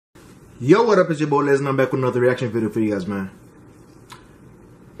Yo, what up? It's your boy Les, and I'm back with another reaction video for you guys, man.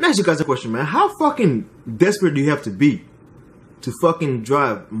 Let me ask you guys a question, man. How fucking desperate do you have to be to fucking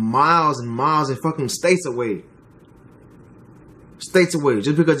drive miles and miles and fucking states away? States away,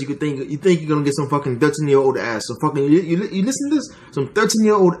 just because you think you're gonna get some fucking 13-year-old ass. So fucking you listen to this? Some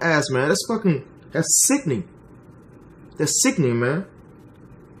 13-year-old ass, man. That's sickening. That's sickening, man.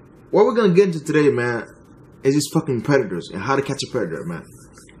 What we're gonna get into today, man, is just fucking predators and how to catch a predator, man.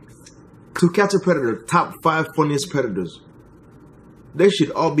 To catch a predator, top 5 funniest predators. They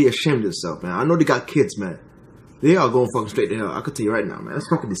should all be ashamed of themselves, man. I know they got kids, man. They are going fucking straight to hell. I could tell you right now, man. That's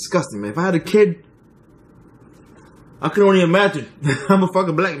fucking disgusting, man. If I had a kid, I could only imagine. I'm a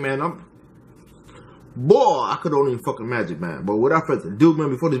fucking black man. I could only fucking imagine, man. But without further ado, man,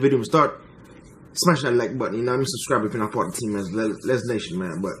 before this video will start, smash that like button. You know what I mean? Subscribe if you're not part of the team, man. Les Nation,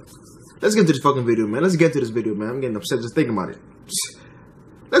 man. But let's get into this fucking video, man. Let's get to this video, man. I'm getting upset just thinking about it.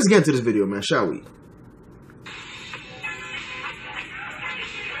 Let's get into this video, man, shall we?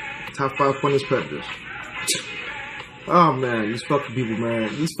 Top 5 funniest predators. Oh, man, these fucking people, man.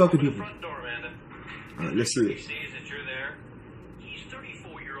 These fucking people. Alright, let's see it. He sees that you're there. He's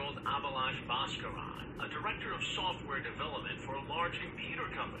 34-year-old Abhilash Bhaskaran, a director of software development for a large computer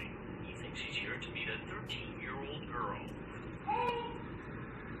company. He thinks he's here to meet a 13-year-old girl.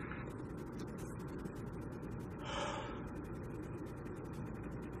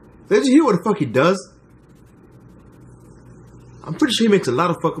 Did you hear what the fuck he does? I'm pretty sure he makes a lot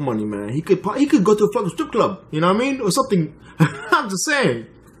of fucking money, man. He could go to a fucking strip club, you know what I mean? Or something. I'm just saying.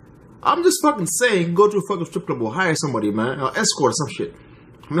 I'm just fucking saying, go to a fucking strip club or hire somebody, man. Or escort or some shit.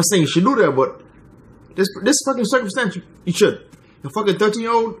 I'm not saying you should do that, but this fucking circumstance, you should. A fucking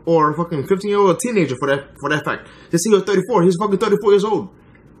 13-year-old or a fucking 15-year-old teenager for that fact. Just say you're 34. He's fucking 34 years old.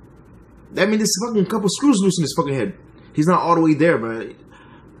 That means this fucking couple screws loose in his fucking head. He's not all the way there, man.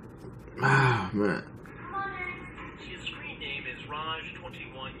 Ah, man. His screen name is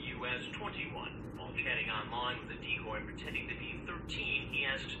Raj21US21. While chatting online with a decoy pretending to be 13, he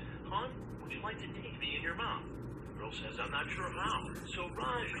asks, "Hon, would you like to take me in your mouth?" The girl says, "I'm not sure how." So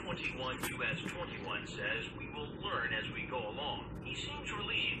Raj21US21 says, "We will learn as we go along." He seems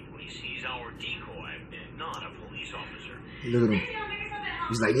relieved when he sees our decoy and not a police officer. Look at him.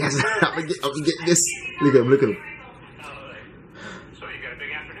 He's like, yes, I'm gonna get this. Look at him, look at him. So you got a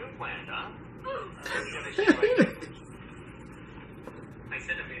big afternoon planned, huh? I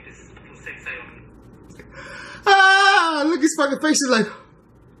said to me, this is Ah, look at his fucking face. He's like,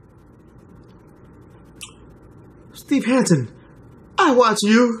 Steve Hansen, I watch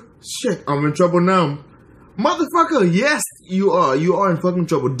you. Shit, I'm in trouble now. Motherfucker, yes, you are. You are in fucking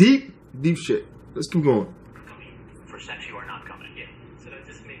trouble. Deep shit. Let's keep going. For sex, you are not coming. Yeah. So I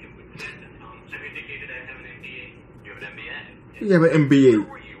just make it with that. So you indicated I have an MBA. You have an MBA? You have an MBA. Where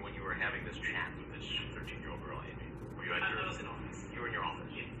were you when you were having this chat with this 13-year-old girl, Amy? Were you at your office? You were in your office.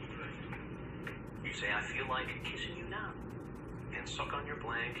 Yeah. You say, I feel like kissing you now. And suck on your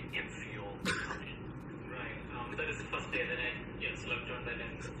blank and feel coming. Right. That is the first day that I slept on that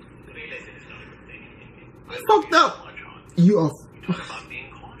and realized it is not a good thing. Fucked up. You are. You talk about being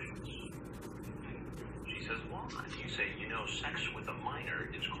cautious. She says, why? You say, you know, sex with a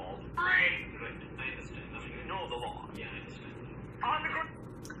minor is called rape. Right. I understand. I mean, you know the law. Yeah, I understand.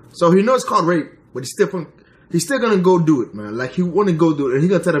 So he knows it's called rape, but he's still gonna go do it, man. Like he wanna go do it, and he's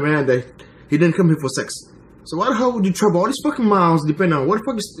gonna tell the man that he didn't come here for sex. So why the hell would you travel all these fucking miles, depending on what the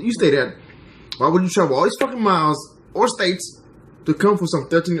fuck you stayed at? Why would you travel all these fucking miles or states to come for some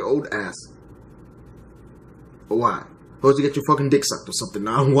 13-year-old ass? Why? Supposed to get your fucking dick sucked or something?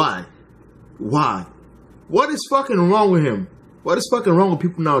 Now, why? Why? What is fucking wrong with him? What is fucking wrong with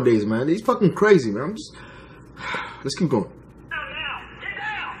people nowadays, man? He's fucking crazy, man. Let's keep going.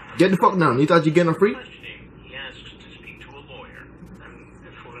 Get the fuck down. You thought you're getting a free? He asks to speak to a lawyer. I'm a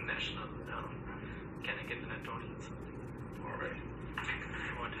foreign national. Can I get an attorney? All right.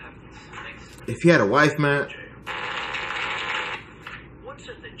 What happens next? If he had a wife, man. Once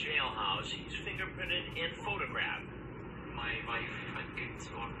at the jailhouse, he's fingerprinted and photographed. My wife and kids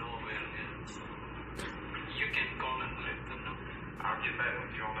won't know where I am. So you can call and let them know. I'll get back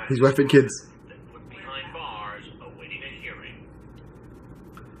with you on that. His wife and kids. Put behind bars, awaiting a hearing.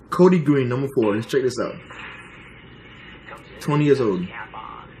 Cody Green, number 4. Let's check this out. 20 years old. Cap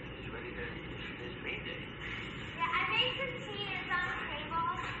on. He's ready to his main day. Yeah, I made some tea and it's on the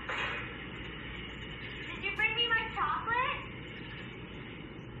table. Did you bring me my chocolate?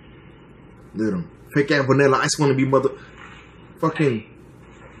 Look at him. Fake ass vanilla ice wanna be mother fucking. Why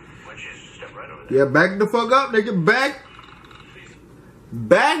don't you step right over there? Yeah, back the fuck up, nigga.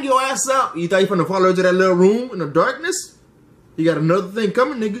 Back your ass up. You thought you finna follow her to that little room in the darkness? You got another thing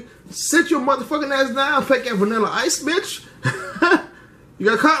coming, nigga. Sit your motherfucking ass down, fake ass vanilla ice, bitch. You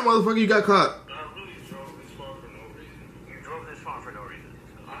got caught, motherfucker. You got caught. I really drove this far for no reason. You drove this far for no reason.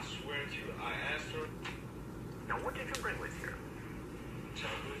 I swear to you, I asked her. Now, what did you bring with you?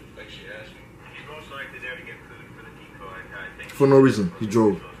 Chocolate, like she asked me. He's most likely there to get food for the decoy. I think. For no reason, he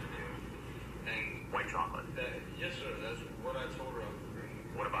drove. And White chocolate. yes, sir, that's what I told her I was bringing.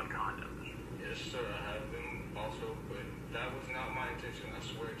 What about condoms? Yes, sir, I have them also, but that was not my intention. I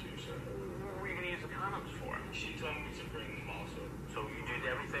swear to you, sir. What were you going to use the condoms for? She told me to bring them also. So you did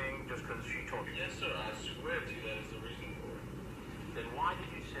everything just because she told you? Yes, sir, I swear to you that is the reason for it. Then why did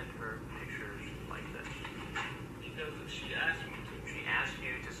you send her pictures like this? Because she asked me to. She asked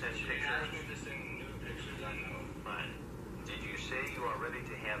you to send She asked me pictures? to send new pictures, I know. Right. Did you say you are ready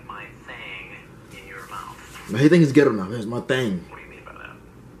to have my thing in your mouth? Now, he think he's ghetto now. Here's my thing. What do you mean by that?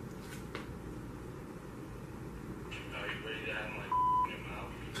 Are you ready to have my in your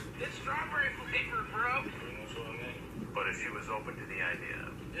mouth? It's strawberry flavor, bro. You know what I mean? But if she was open to the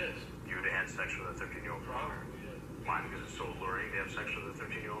idea, Yes. you would have had sex with a 13-year-old girl? Probably, yes. Why? Because it's so alluring to have sex with a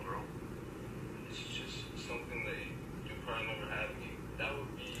 13-year-old girl? It's just something that you probably never had me. That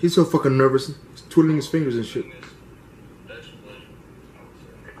would be He's so fucking nervous. He's twiddling his fingers and shit. best pleasure, I would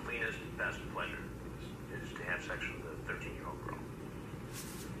say. The cleanest, best pleasure is to have sex with a 13-year-old girl.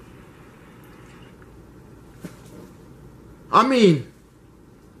 I mean,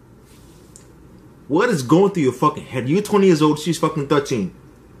 what is going through your fucking head? You're 20 years old, she's fucking 13.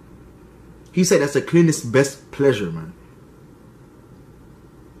 He said that's the cleanest, best pleasure, man.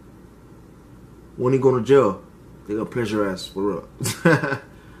 When he go to jail, they gonna pleasure ass for real.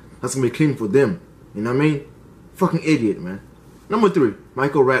 That's gonna be clean for them. You know what I mean? Fucking idiot, man. Number 3,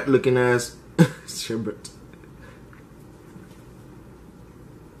 Michael Rat looking ass. Sherbert.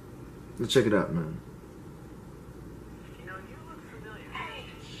 Let's check it out, man. You know, you look familiar.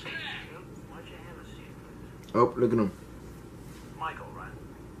 Why'd you have a seat? Oh, look at him. Michael, right?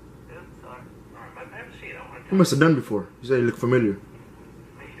 Yeah, sorry. All right, have a seat. I want He to must have done before. He said he looked familiar.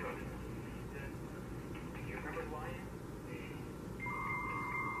 How you doing? Good. You remember who I am?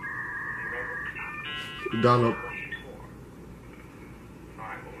 You remember? Donald. All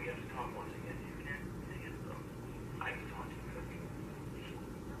right, well, we have to talk once again. I have to talk to you.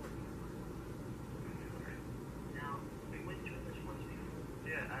 Now, we went through this once before.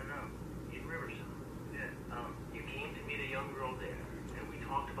 Yeah, I know. In Riverside. Yeah. You came to meet a young girl there, and we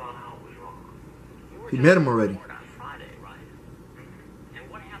talked about how it was wrong. You were He just met him in already. court on Friday, right? And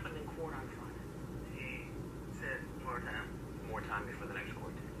what happened in court on Friday? He said more time. More time before the next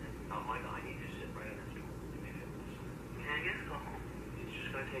court date. Michael, I need you to sit right on this stool. Can I just go home? It's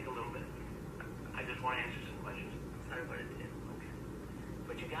just going to take a little bit. I just want to answer some questions. Sorry, but it did. Okay.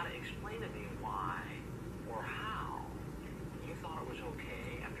 But you got to explain to me why or how you thought it was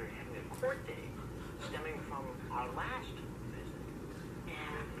okay after having a court date stemming from our last visit.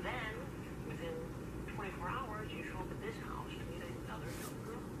 And then, within 24 hours, you show up at this house to meet another young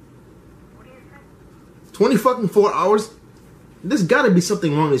girl. What do you think? 20 fucking 4 hours? There's gotta be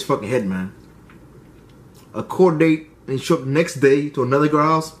something wrong in his fucking head, man. A court date and he showed up the next day to another girl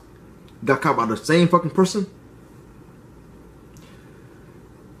house. Got caught by the same fucking person.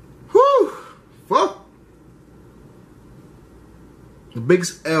 Whew. Fuck. The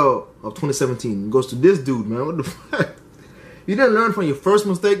biggest L of 2017 goes to this dude, man. What the fuck? You didn't learn from your first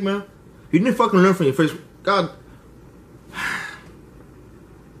mistake, man. You didn't fucking learn from your first. God.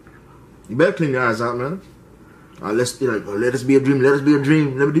 You better clean your eyes out, man. Let's let us be a dream. Let us be a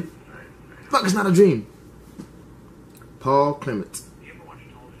dream. Let me do. Fuck, it's not a dream. Paul Clement. You ever watch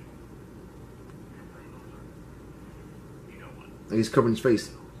television? You know what? And he's covering his face.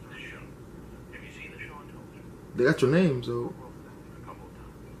 This show. Have you seen the show on television? They got your name, so. A couple of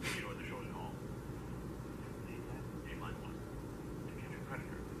times. You know what the show's called? You might want to catch a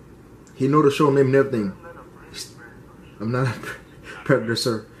predator. He know the show name and everything. I'm not a predator,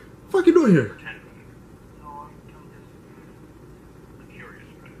 sir. What the fuck you doing here? Pretend predator. A curious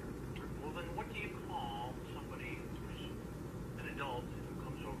predator. Well, then what do you call somebody who's an adult who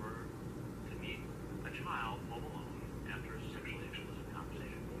comes over to meet a child home alone after a sexually explicit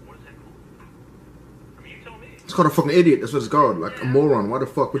conversation? What is that called? I mean, you tell me. It's called a fucking idiot. That's what it's called. Like a moron. Why the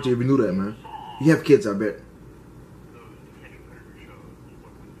fuck would you even do that, man? You have kids, I bet. Those catch a predator shows,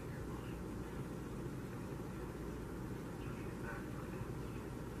 what went through your mind?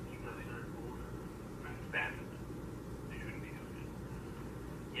 That's bad for them. They shouldn't be doing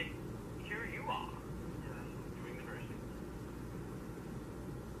it. Yet, here you are, doing the very same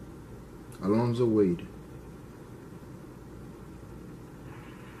thing. Alonzo Wade.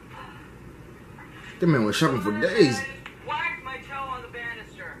 That man was shopping for days. Whack my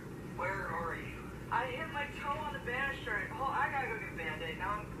my toe on the banister. Oh, I gotta go get a band-aid.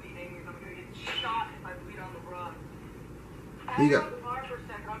 Now I'm bleeding. I'm gonna get shot if I bleed on the run. He got- I gotta go to the bar for a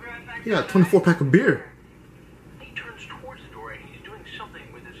sec. I'll be right back. He got a 24 pack of beer. He turns towards the door and he's doing something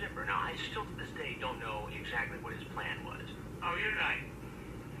with the zipper. Now, I still to this day don't know exactly what his plan was. Oh, you're right.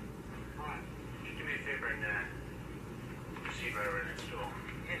 What? Just do me a favor and proceed right over next door.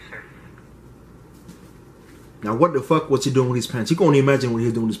 Yes, sir. Now, what the fuck was he doing with his pants? You can only imagine what he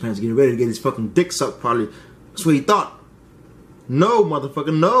was doing with his pants. Getting ready to get his fucking dick sucked, probably. That's what he thought. No,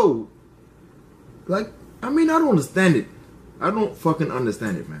 motherfucker, no. Like, I mean, I don't understand it. I don't fucking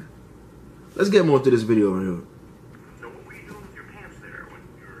understand it, man. Let's get more into this video right here. So what were you doing with your pants there when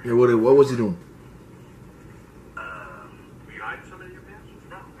you Yeah, were... what was he doing? Were you hiding something in your pants?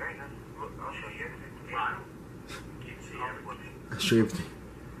 No, very good. Look, I'll show you everything. Well, I don't... You can see everything. I show you everything.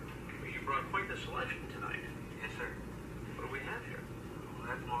 Well, you brought quite the selection tonight. Yes, sir. What do we have here? Well,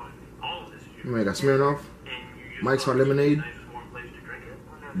 that's mine. All of this is yours. Man, I got Smirnoff, And you just Mike's thought Hard Lemonade, it was a nice warm place to drink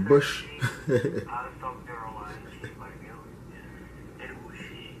it? Bush. Out of South Carolina, she's my girl. And who is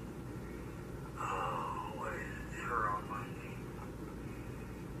she? Oh, what is her on my name?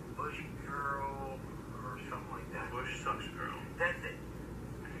 Bush girl or something like that. Bush sucks girl. That's it.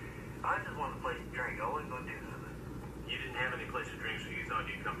 I just want a place to drink. I wasn't going to do nothing. You didn't have any place to drink, so you thought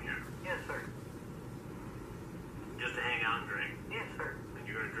you'd come here? Yes, sir. Just to hang out and drink? Yes, sir. And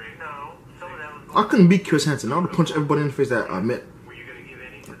you're going to drink? No. Some of that was... I couldn't beat Chris Hansen. I would have punched everybody in the face that I met. Were you going to give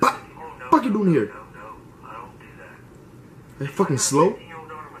any to the What the fuck you doing here? No, I don't do that. Are you fucking slow? 15-year-old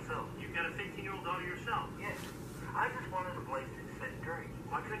daughter myself. You've got a 15-year-old daughter yourself? Yes. I just wanted a place to sit and drink.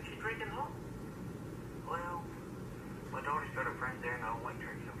 Why couldn't you drink at home? Well, my daughter's got her friends there and I don't like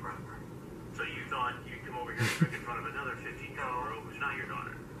drinking in front of her. So you thought you'd come over here and drink in front of another 15-year-old girl who's not your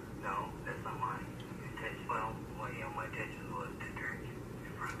daughter? No, that's not my intention. Well, my intention was to drink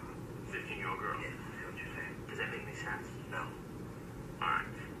in front of a 15-year-old girl. Yes, that's what you're saying. Does that make any sense? No. Alright.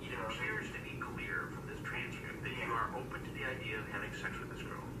 It appears to be clear from this transcript that you are open to the idea of having sex with this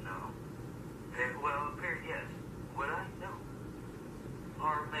girl. No. Well, it appears yes. Would I? No.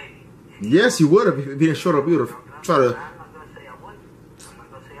 Or maybe. Yes, you would have. If you didn't shut up, you would have tried to. I'm not going to say I wouldn't. I'm not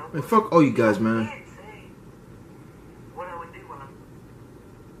going to say I Man, wouldn't. fuck all you guys, I man. can't say what I would do when I'm...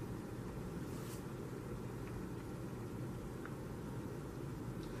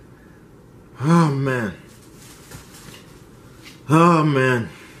 Oh, man. Oh, man.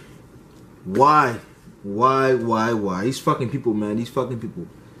 Why? Why? These fucking people, man. These fucking people.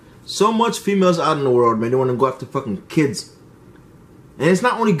 So much females out in the world, man. They want to go after fucking kids. And it's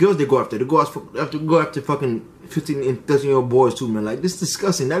not only girls they go after. They go after fucking 15 and 13-year-old boys, too, man. Like, this is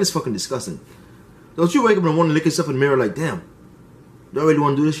disgusting. That is fucking disgusting. Don't you wake up and want to look yourself in the mirror like, damn. Do I really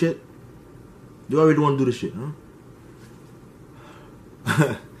want to do this shit? Do I really want to do this shit,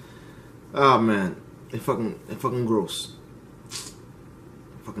 huh? Oh, man. They fucking gross.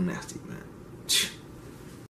 Fucking nasty, man.